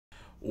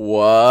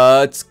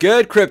What's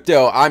good,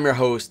 crypto? I'm your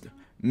host,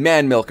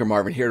 Man Milker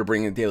Marvin, here to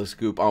bring you a daily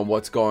scoop on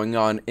what's going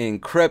on in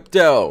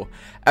crypto.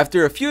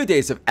 After a few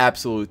days of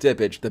absolute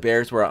dippage, the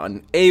bears were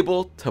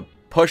unable to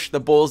push the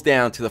bulls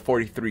down to the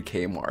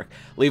 43K mark,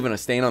 leaving a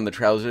stain on the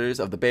trousers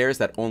of the bears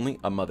that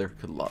only a mother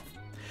could love.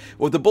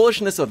 With the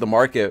bullishness of the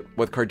market,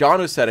 with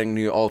Cardano setting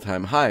new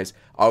all-time highs,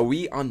 are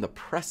we on the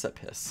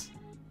precipice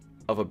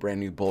of a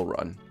brand new bull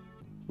run?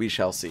 We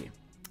shall see.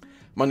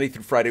 Monday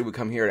through Friday, we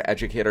come here to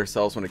educate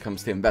ourselves when it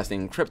comes to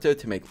investing in crypto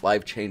to make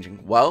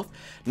life-changing wealth.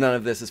 None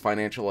of this is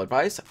financial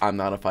advice. I'm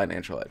not a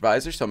financial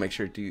advisor, so make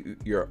sure to do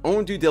your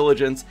own due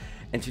diligence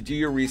and to do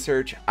your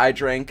research. I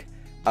drank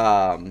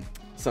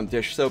some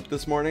dish soap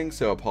this morning,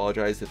 so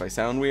apologize if I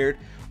sound weird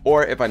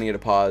or if I need a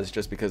pause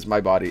just because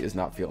my body is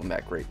not feeling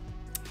that great.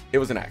 It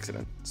was an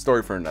accident.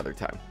 Story for another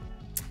time.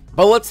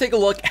 But let's take a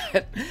look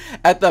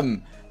at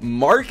the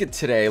market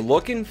today.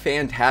 Looking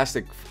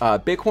fantastic.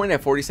 Bitcoin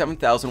at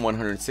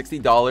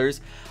 $47,160,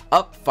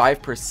 up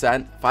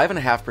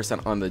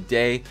 5.5% on the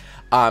day.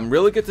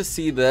 Really good to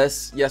see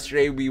this.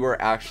 Yesterday we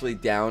were actually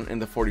down in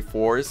the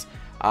 44s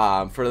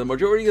for the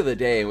majority of the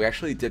day. We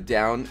actually dipped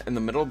down in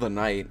the middle of the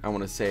night. I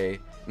want to say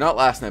not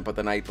last night, but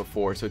the night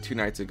before, so 2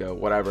 nights ago,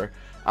 whatever,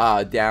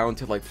 down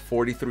to like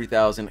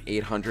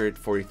 43,800,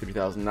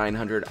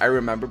 43,900. I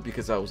remember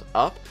because I was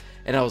up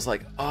and I was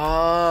like,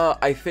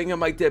 I think I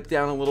might dip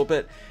down a little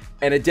bit,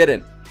 and it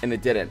didn't, and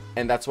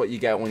that's what you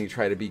get when you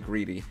try to be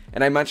greedy.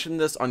 And I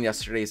mentioned this on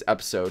yesterday's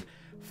episode.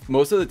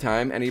 Most of the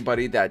time,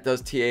 anybody that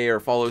does TA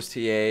or follows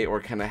TA or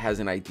kind of has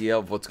an idea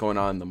of what's going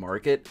on in the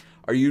market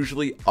are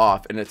usually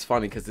off, and it's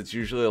funny because it's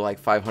usually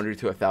like $500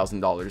 to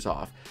 $1,000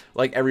 off.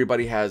 Like,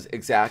 everybody has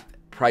exact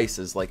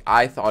prices. Like,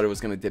 I thought it was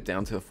going to dip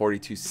down to the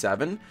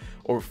 42.7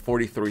 or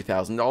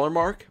 $43,000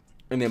 mark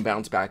and then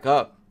bounce back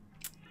up.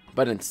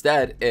 But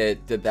instead,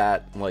 it did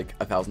that like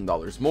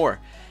 $1,000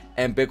 more.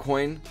 And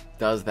Bitcoin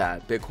does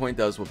that. Bitcoin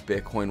does what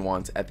Bitcoin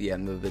wants at the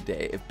end of the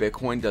day. If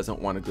Bitcoin doesn't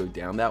want to go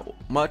down that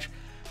much,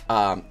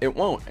 it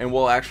won't. And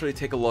we'll actually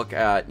take a look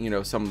at,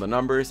 some of the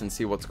numbers and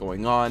see what's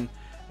going on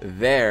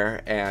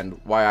there and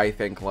why I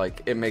think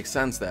like it makes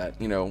sense that,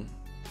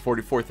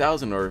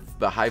 44,000 or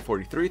the high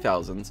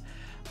 43,000s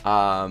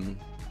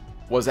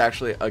was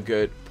actually a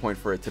good point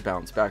for it to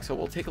bounce back. So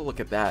we'll take a look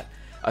at that.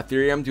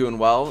 Ethereum doing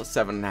well,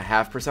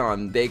 7.5%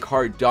 on the day.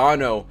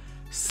 Cardano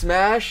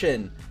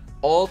smashing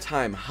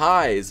all-time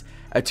highs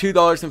at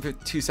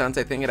 $2.52.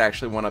 I think it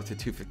actually went up to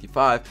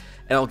 $2.55.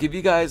 And I'll give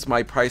you guys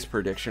my price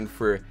prediction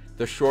for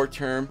the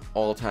short-term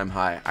all-time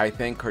high. I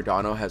think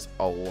Cardano has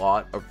a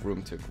lot of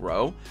room to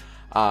grow.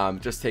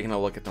 Just taking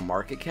a look at the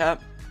market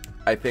cap,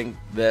 I think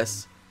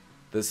this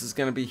is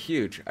going to be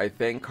huge. I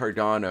think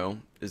Cardano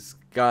is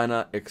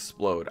gonna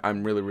explode.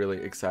 I'm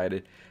really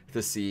excited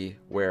to see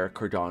where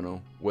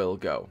Cardano will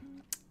go.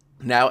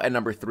 Now at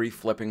number 3,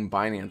 flipping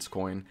Binance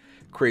Coin.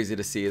 Crazy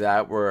to see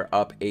that. We're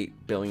up $8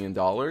 billion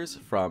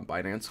from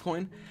Binance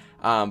Coin.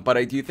 But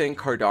I do think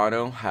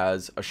Cardano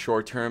has a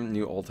short-term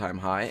new all-time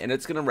high, and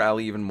it's gonna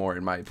rally even more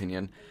in my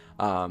opinion.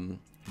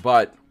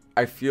 But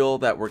I feel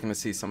that we're gonna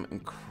see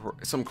some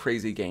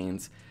crazy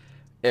gains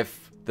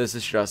if this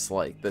is just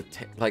like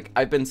like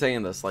I've been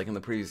saying this like in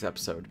the previous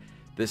episode.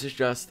 This is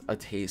just a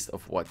taste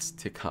of what's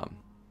to come,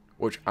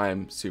 which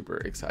I'm super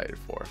excited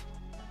for.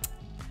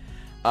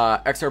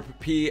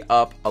 XRP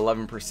up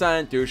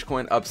 11%,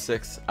 Dogecoin up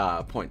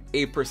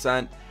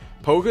 6.8%,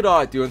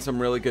 Polkadot doing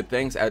some really good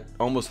things at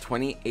almost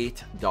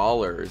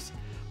 $28.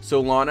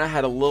 Solana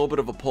had a little bit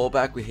of a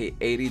pullback. We hit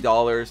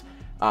 $80.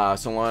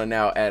 Solana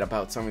now at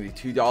about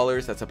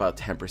 $72. That's about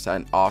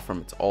 10% off from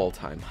its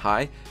all-time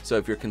high. So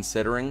if you're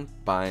considering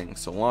buying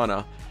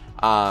Solana,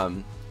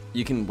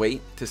 you can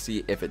wait to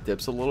see if it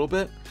dips a little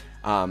bit.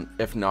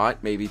 If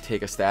not, maybe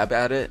take a stab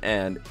at it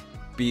and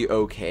be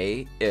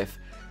okay if,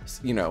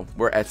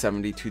 we're at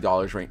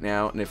 $72 right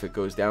now. And if it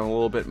goes down a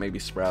little bit, maybe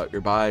spread out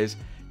your buys.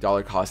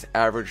 Dollar cost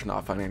average,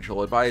 not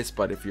financial advice.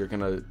 But if you're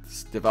going to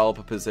develop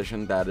a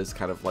position, that is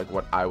kind of like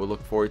what I would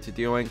look forward to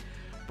doing.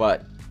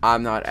 But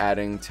I'm not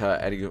adding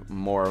to any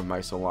more of my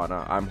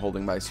Solana. I'm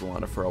holding my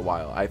Solana for a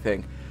while. I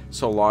think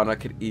Solana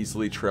could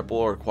easily triple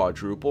or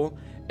quadruple.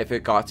 If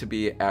it got to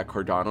be at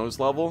Cardano's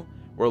level,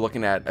 we're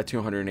looking at a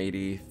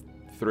 $280,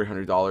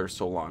 $300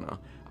 Solana.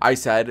 I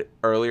said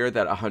earlier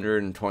that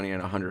 120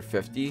 and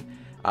 150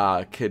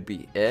 could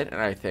be it,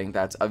 and I think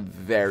that's a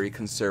very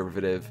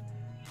conservative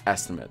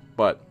estimate.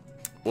 But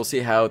we'll see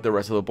how the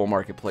rest of the bull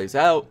market plays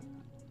out.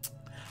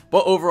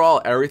 But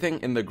overall, everything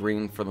in the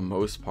green for the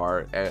most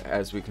part.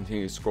 As we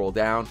continue to scroll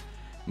down,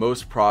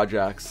 most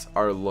projects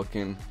are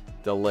looking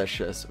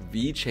delicious.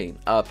 VeChain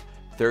up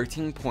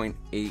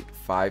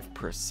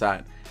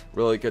 13.85%.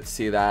 Really good to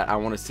see that. I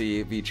want to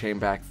see VeChain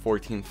back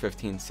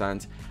 14-15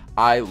 cents.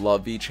 I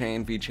love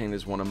VeChain. VeChain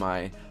is one of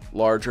my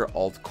larger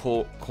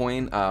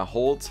altcoin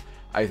holds.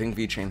 I think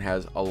VeChain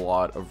has a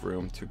lot of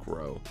room to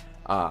grow.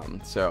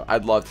 So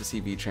I'd love to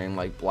see VeChain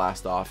like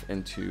blast off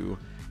into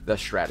the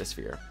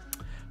stratosphere.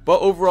 But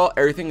overall,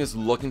 everything is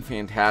looking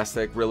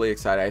fantastic. Really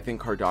excited. I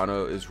think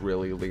Cardano is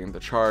really leading the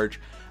charge.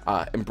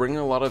 and bringing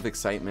a lot of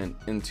excitement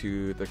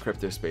into the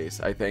crypto space.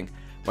 I think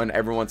when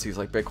everyone sees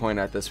like Bitcoin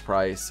at this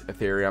price,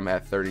 Ethereum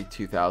at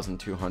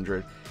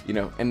 32,200, you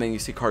know, and then you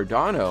see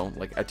Cardano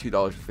like at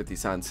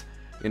 $2.50,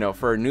 you know,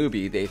 for a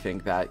newbie, they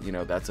think that, you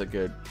know, that's a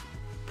good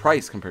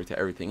price compared to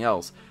everything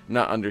else,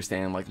 not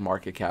understanding like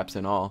market caps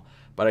and all.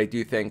 But I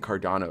do think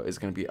Cardano is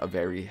going to be a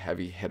very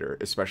heavy hitter,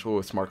 especially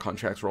with smart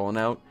contracts rolling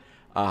out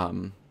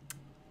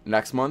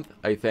next month.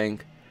 I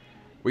think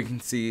we can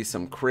see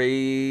some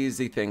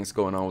crazy things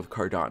going on with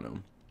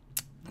Cardano.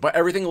 But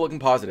everything looking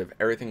positive.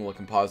 Everything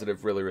looking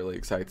positive. Really, really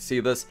excited to see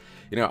this.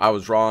 You know, I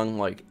was wrong.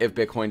 Like, if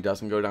Bitcoin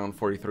doesn't go down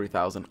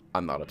 43,000,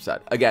 I'm not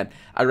upset. Again,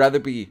 I'd rather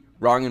be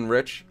wrong and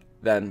rich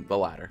than the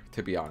latter,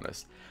 to be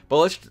honest. But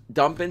let's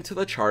dump into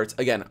the charts.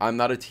 Again, I'm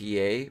not a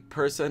TA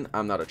person.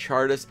 I'm not a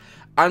chartist.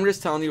 I'm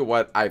just telling you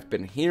what I've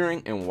been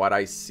hearing and what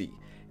I see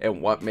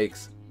and what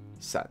makes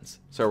sense.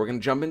 So we're going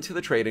to jump into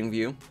the trading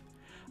view.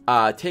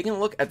 Taking a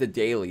look at the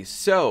daily.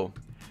 So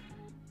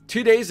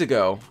 2 days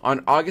ago,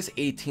 on August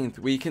 18th,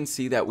 we can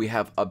see that we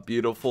have a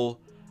beautiful,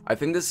 I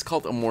think this is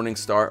called a morning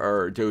star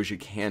or doji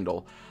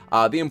candle.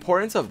 The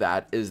importance of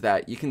that is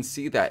that you can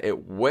see that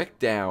it wicked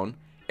down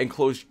and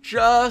closed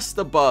just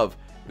above,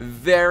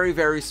 very,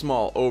 very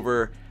small,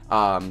 over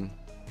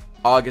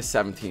August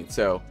 17th.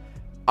 So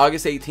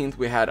August 18th,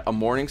 we had a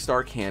morning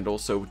star candle,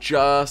 so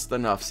just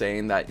enough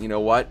saying that, you know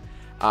what,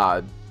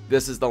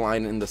 this is the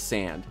line in the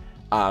sand.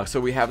 So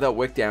we have that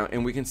wick down,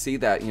 and we can see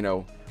that, you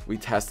know, we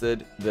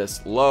tested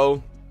this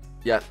low,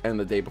 and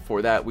the day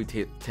before that, we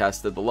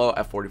tested the low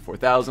at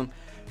 44,000.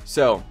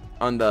 So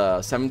on the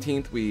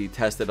 17th, we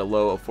tested a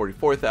low of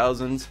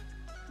 44,000.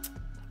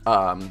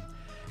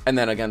 And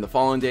then again, the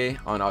following day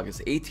on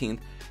August 18th,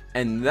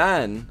 and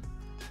then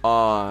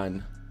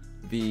on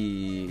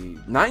the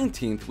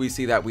 19th, we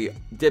see that we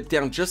dipped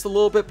down just a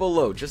little bit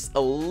below,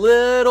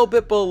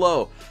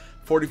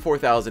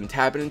 44,000,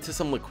 tapping into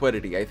some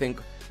liquidity. I think,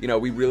 you know,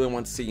 we really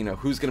want to see, you know,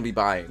 who's going to be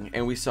buying.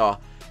 And we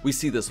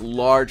see this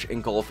large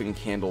engulfing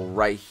candle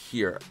right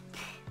here,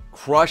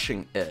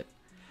 crushing it,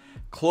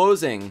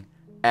 closing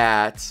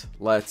at,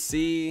 let's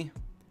see,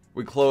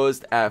 we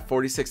closed at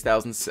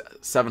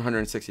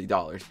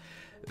 $46,760.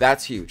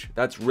 That's huge.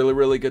 That's really,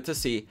 really good to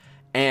see.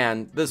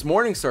 And this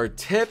morning star,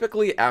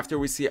 typically after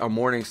we see a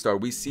morning star,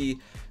 we see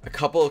a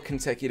couple of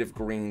consecutive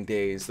green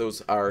days.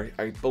 Those are,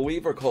 I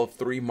believe, are called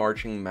three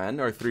marching men,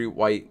 or three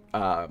white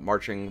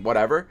marching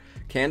whatever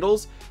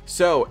candles.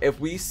 So if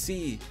we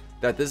see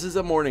that this is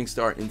a morning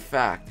star, in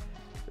fact,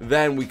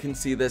 then we can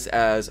see this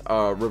as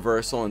a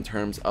reversal in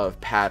terms of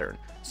pattern.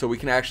 So we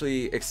can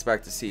actually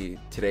expect to see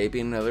today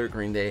being another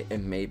green day,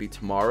 and maybe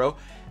tomorrow,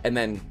 and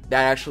then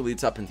that actually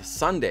leads up into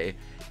Sunday.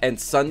 And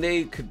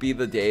Sunday could be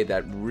the day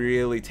that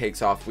really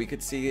takes off. We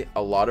could see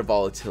a lot of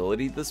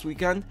volatility this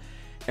weekend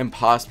and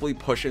possibly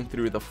pushing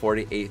through the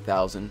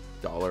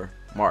 $48,000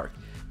 mark,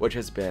 which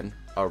has been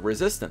a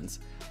resistance.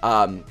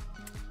 And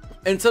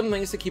some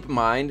things to keep in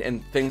mind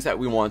and things that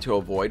we want to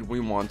avoid. We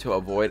want to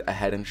avoid a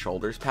head and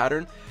shoulders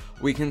pattern.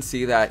 We can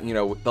see that, you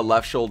know, the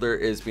left shoulder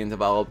is being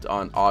developed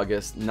on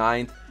August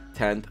 9th,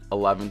 10th,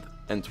 11th,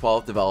 and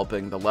 12th,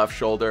 developing the left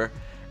shoulder.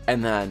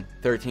 And then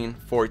 13,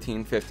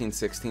 14, 15,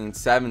 16,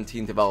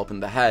 17 developing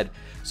the head.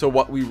 So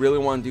what we really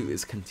want to do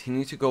is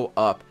continue to go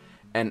up.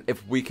 And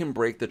if we can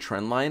break the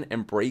trend line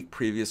and break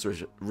previous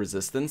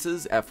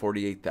resistances at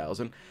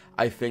 48,000,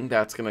 I think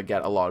that's going to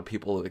get a lot of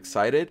people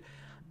excited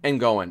and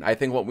going. I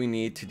think what we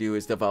need to do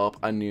is develop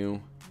a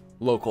new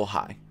local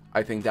high.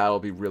 I think that'll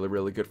be really,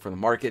 really good for the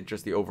market,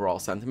 just the overall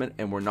sentiment.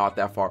 And we're not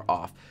that far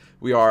off.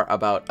 We are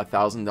about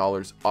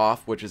 $1,000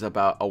 off, which is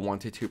about a 1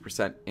 to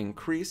 2%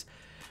 increase.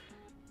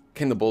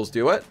 Can the bulls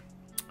do it?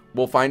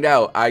 We'll find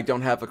out. I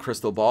don't have a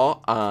crystal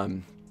ball.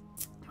 I'm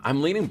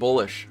leaning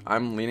bullish.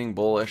 I'm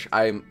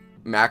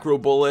macro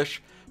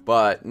bullish,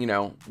 but, you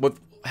know, with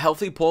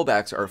healthy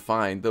pullbacks are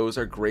fine. Those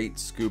are great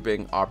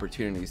scooping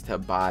opportunities to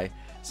buy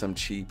some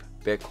cheap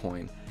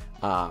Bitcoin.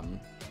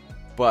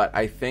 But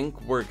I think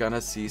we're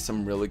gonna see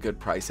some really good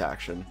price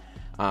action.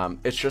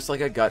 It's just like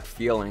a gut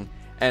feeling,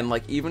 and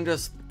like even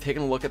just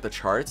taking a look at the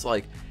charts,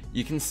 like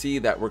you can see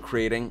that we're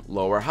creating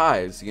lower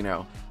highs. You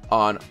know,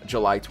 on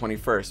July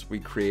 21st, we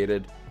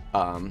created,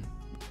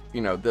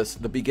 you know,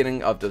 the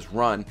beginning of this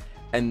run.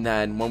 And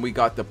then when we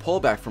got the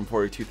pullback from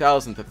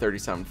 42,000 to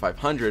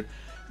 37,500,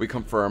 we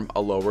confirm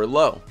a lower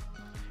low.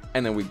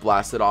 And then we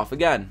blasted off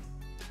again.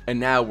 And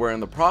now we're in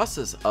the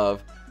process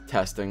of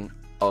testing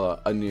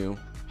a new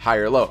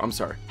higher low.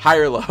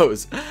 Higher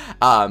lows.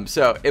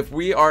 So if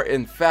we are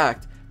in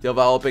fact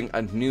developing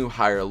a new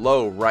higher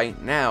low right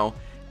now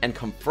and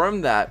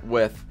confirm that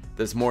with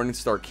this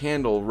Morningstar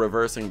candle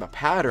reversing the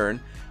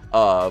pattern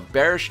of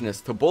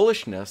bearishness to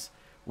bullishness,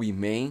 we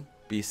may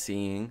be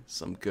seeing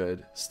some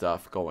good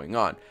stuff going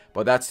on,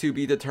 but that's to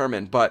be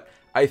determined. But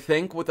I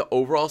think with the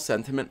overall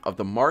sentiment of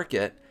the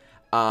market,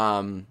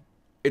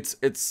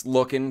 it's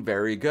looking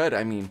very good.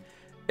 I mean,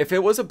 if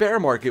it was a bear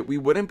market, we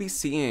wouldn't be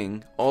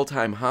seeing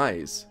all-time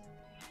highs.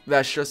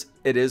 That's just,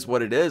 it is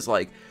what it is.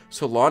 Like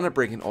Solana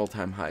breaking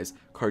all-time highs,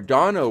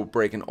 Cardano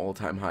breaking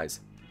all-time highs.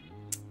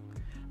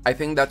 I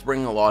think that's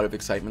bringing a lot of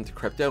excitement to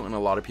crypto, and a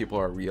lot of people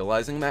are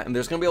realizing that. And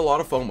there's going to be a lot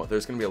of FOMO.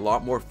 There's going to be a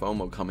lot more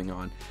FOMO coming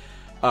on.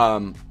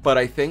 But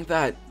I think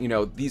that, you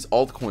know, these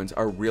altcoins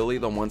are really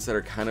the ones that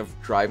are kind of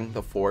driving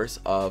the force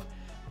of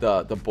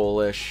the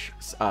bullish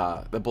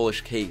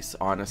case,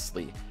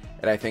 honestly.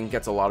 And I think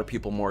gets a lot of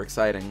people more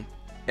exciting.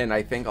 And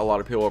I think a lot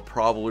of people are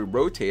probably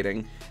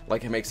rotating.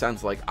 Like, it makes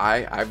sense. Like,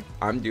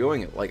 I'm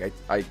doing it. Like,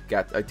 I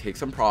take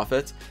some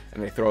profits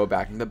and I throw it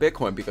back into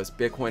Bitcoin, because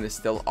Bitcoin is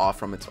still off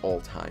from its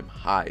all-time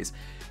highs,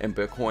 and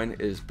Bitcoin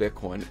is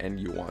Bitcoin, and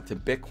you want to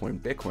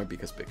Bitcoin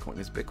because Bitcoin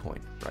is Bitcoin,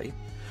 right?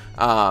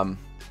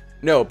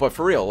 No, but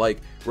for real,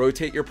 like,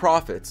 rotate your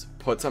profits,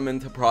 put some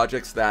into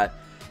projects that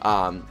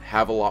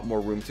have a lot more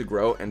room to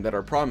grow and that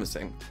are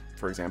promising.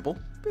 For example,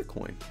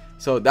 Bitcoin.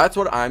 So that's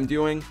what I'm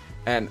doing.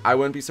 And I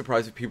wouldn't be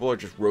surprised if people are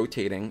just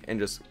rotating and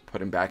just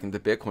putting back into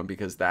Bitcoin,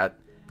 because that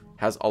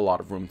has a lot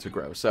of room to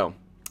grow. So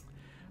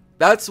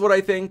that's what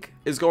I think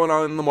is going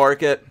on in the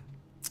market.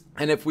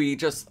 And if we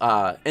just,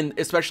 and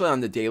especially on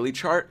the daily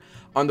chart,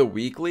 on the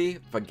weekly,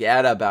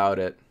 forget about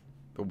it.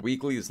 The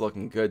weekly is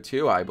looking good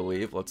too, I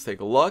believe. Let's take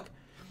a look.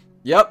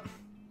 Yep.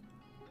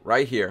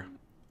 Right here.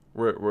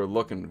 We're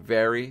looking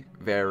very,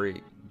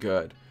 very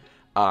good.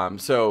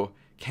 So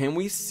can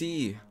we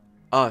see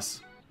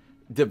us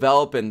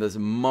developing this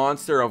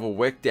monster of a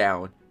wick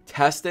down,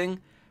 testing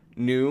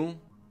new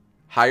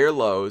higher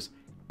lows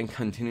and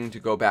continuing to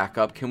go back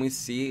up? Can we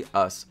see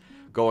us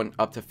going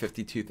up to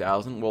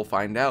 52,000? We'll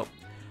find out.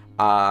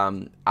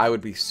 I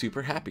would be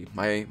super happy.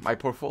 My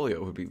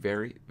portfolio would be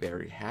very,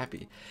 very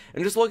happy.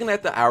 And just looking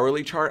at the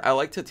hourly chart, I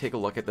like to take a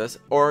look at this.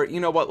 Or, you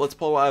know what, let's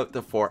pull out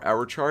the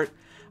 4-hour chart.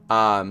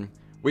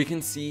 We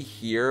can see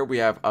here we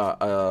have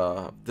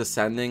a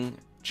descending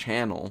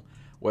channel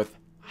with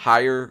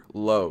higher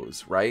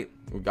lows, right?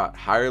 We've got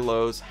higher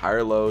lows,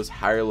 higher lows,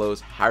 higher lows,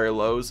 higher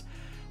lows.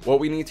 What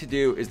we need to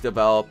do is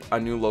develop a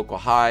new local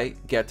high,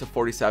 get to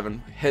 47,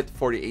 hit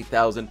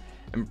 48,000,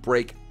 and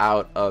break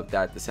out of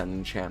that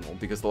descending channel,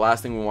 because the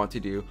last thing we want to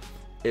do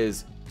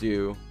is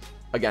do,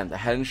 again, the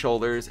head and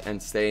shoulders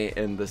and stay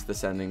in this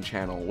descending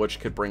channel, which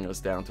could bring us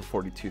down to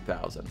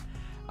 42,000,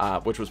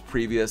 which was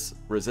previous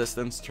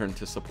resistance turned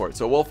to support.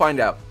 So we'll find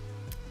out.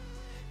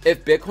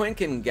 If Bitcoin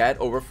can get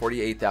over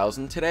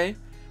 48,000 today,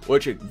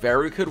 which it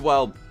very could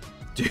well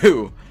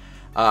do,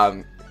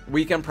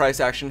 weekend price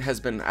action has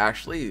been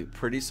actually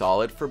pretty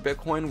solid for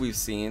Bitcoin. We've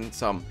seen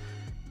some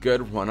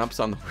good run-ups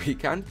on the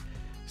weekend.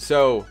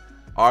 So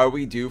are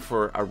we due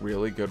for a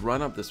really good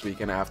run-up this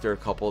weekend after a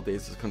couple of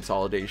days of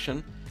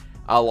consolidation?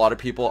 A lot of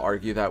people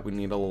argue that we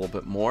need a little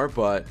bit more,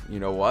 but you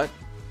know what?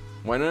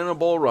 When in a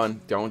bull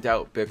run, don't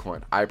doubt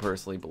Bitcoin, I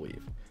personally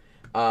believe.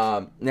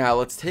 Now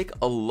let's take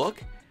a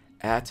look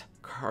at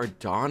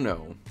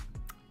Cardano.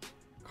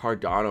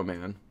 Cardano,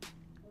 man.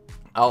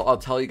 I'll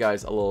tell you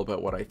guys a little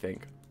bit what I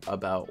think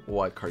about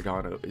what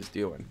Cardano is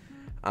doing.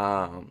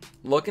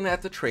 Looking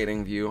at the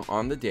trading view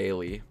on the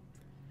daily,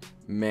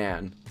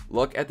 man,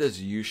 look at this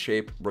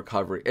U-shaped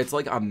recovery. It's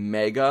like a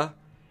mega,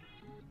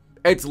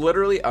 it's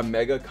literally a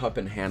mega cup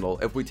and handle.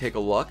 If we take a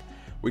look,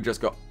 we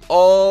just go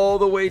all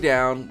the way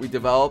down. We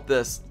develop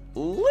this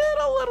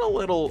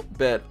little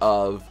bit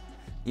of,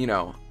 you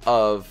know,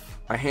 of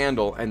a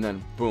handle, and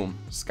then boom,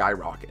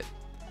 skyrocket.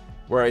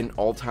 We're in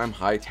all-time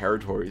high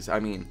territories. I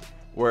mean,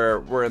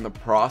 we're in the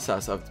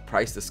process of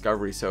price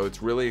discovery, so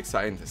it's really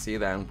exciting to see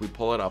that. And we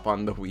pull it up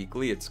on the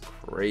weekly, it's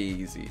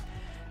crazy,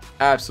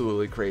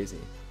 absolutely crazy.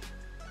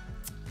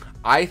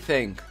 I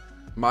think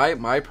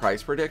my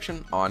price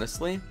prediction,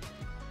 honestly,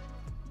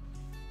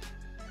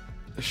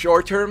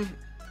 short term,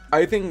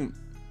 I think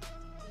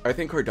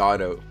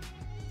Cardano,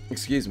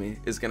 excuse me,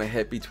 is gonna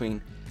hit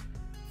between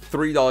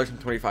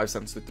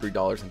 $3.25 to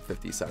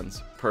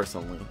 $3.50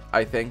 personally.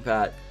 I think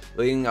that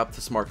leading up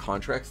to smart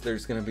contracts,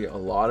 there's going to be a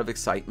lot of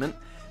excitement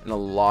and a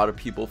lot of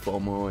people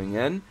FOMOing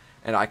in,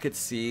 and I could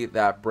see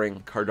that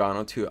bring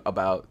Cardano to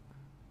about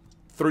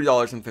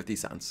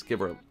 $3.50, give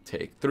or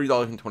take,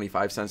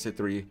 $3.25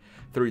 to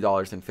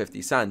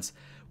 $3.50,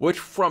 which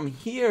from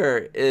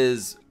here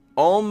is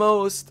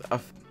almost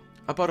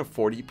about a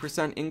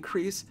 40%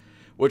 increase,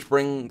 which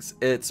brings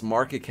its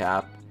market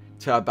cap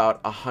to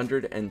about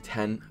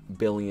 $110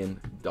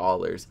 billion.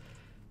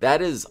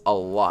 That is a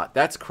lot.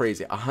 That's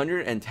crazy.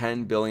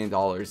 $110 billion.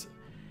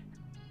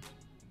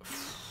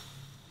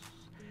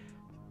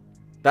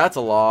 That's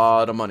a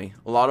lot of money.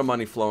 A lot of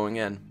money flowing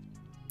in.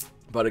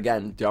 But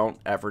again, don't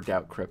ever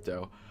doubt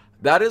crypto.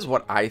 That is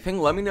what I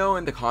think. Let me know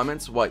in the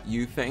comments what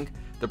you think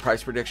the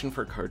price prediction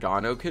for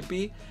Cardano could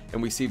be.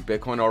 And we see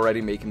Bitcoin already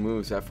making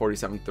moves at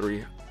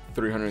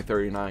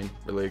 47,339.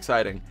 Really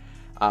exciting.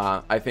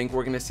 I think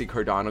we're going to see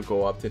Cardano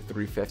go up to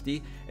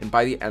 350, and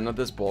by the end of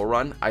this bull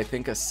run, I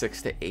think a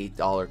 $6 to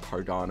 $8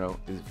 Cardano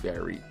is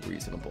very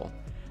reasonable.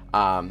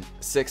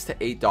 $6 to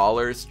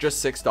 $8,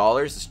 just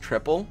 $6 is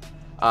triple.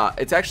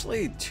 It's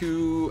actually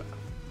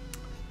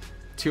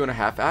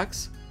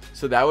 2.5x,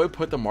 so that would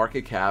put the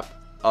market cap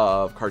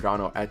of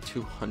Cardano at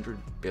 $200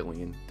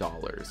 billion,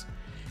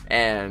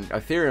 and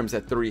Ethereum's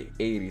at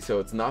 380,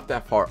 so it's not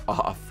that far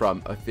off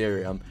from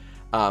Ethereum.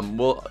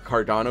 Will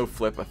Cardano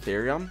flip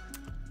Ethereum?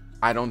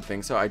 I don't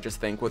think so. I just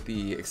think with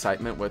the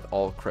excitement with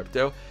all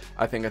crypto,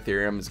 I think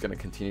Ethereum is going to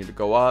continue to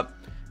go up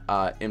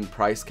in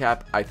price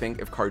cap. I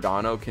think if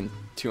Cardano can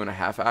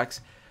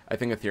 2.5x, I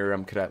think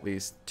Ethereum could at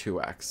least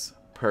 2x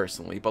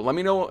personally. But let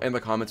me know in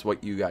the comments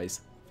what you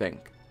guys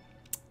think.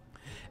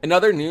 In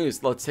other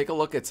news, let's take a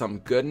look at some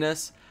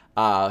goodness.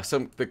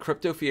 The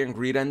crypto fear and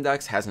greed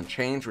index hasn't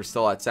changed. We're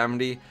still at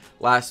 70.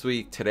 Last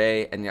week,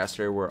 today, and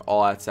yesterday we're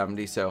all at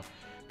 70. So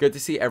good to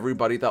see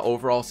everybody. The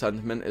overall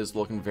sentiment is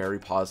looking very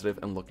positive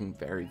and looking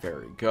very,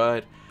 very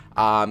good.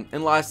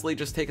 And lastly,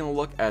 just taking a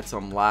look at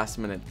some last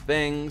minute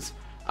things.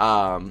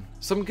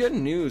 Some good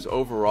news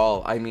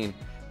overall. I mean,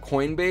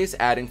 Coinbase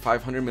adding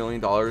 $500 million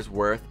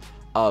worth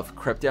of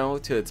crypto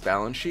to its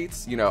balance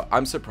sheets. You know,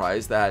 I'm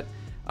surprised that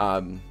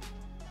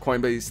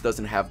Coinbase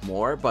doesn't have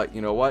more, but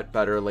you know what?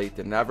 Better late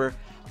than never.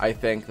 I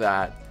think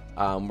that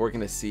we're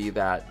going to see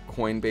that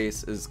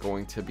Coinbase is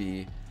going to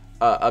be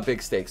a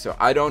big stake. So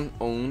I don't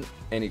own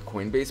any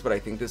Coinbase, but I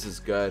think this is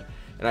good.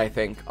 And I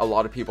think a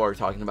lot of people are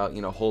talking about,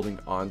 you know, holding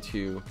on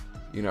to,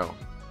 you know,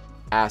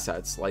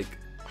 assets like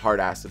hard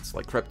assets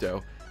like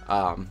crypto,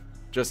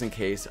 just in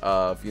case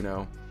of, you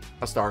know,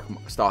 a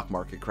stock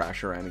market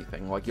crash or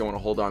anything. Like, you want to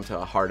hold on to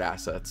hard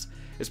assets,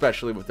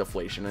 especially with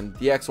deflation. And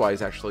the XY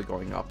is actually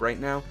going up right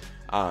now.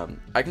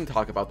 I can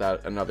talk about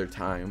that another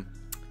time,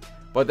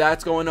 but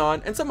that's going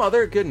on. And some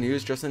other good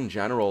news just in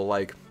general,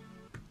 like,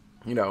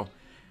 you know,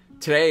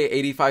 today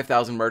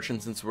 85,000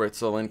 merchants in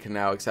Switzerland can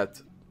now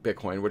accept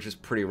Bitcoin, which is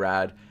pretty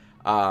rad.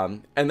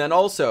 And then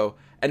also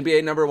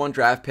NBA #1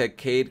 draft pick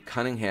Cade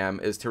Cunningham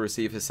is to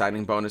receive his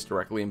signing bonus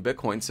directly in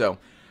Bitcoin. So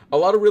a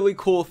lot of really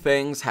cool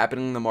things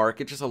happening in the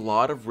market, just a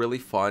lot of really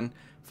fun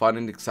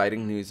and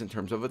exciting news in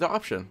terms of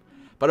adoption.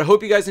 But I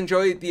hope you guys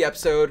enjoyed the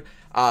episode.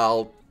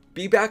 I'll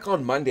be back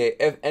on Monday.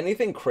 If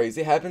anything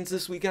crazy happens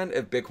this weekend,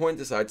 if Bitcoin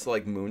decides to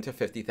like moon to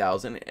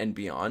 50,000 and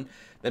beyond,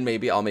 then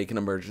maybe I'll make an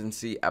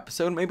emergency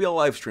episode, maybe a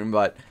live stream.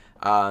 But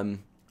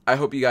I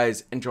hope you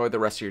guys enjoy the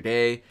rest of your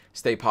day,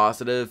 stay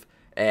positive,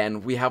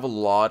 and we have a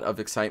lot of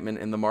excitement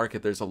in the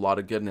market. There's a lot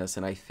of goodness,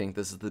 and I think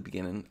this is the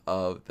beginning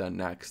of the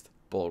next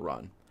bull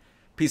run.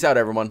 Peace out,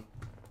 everyone.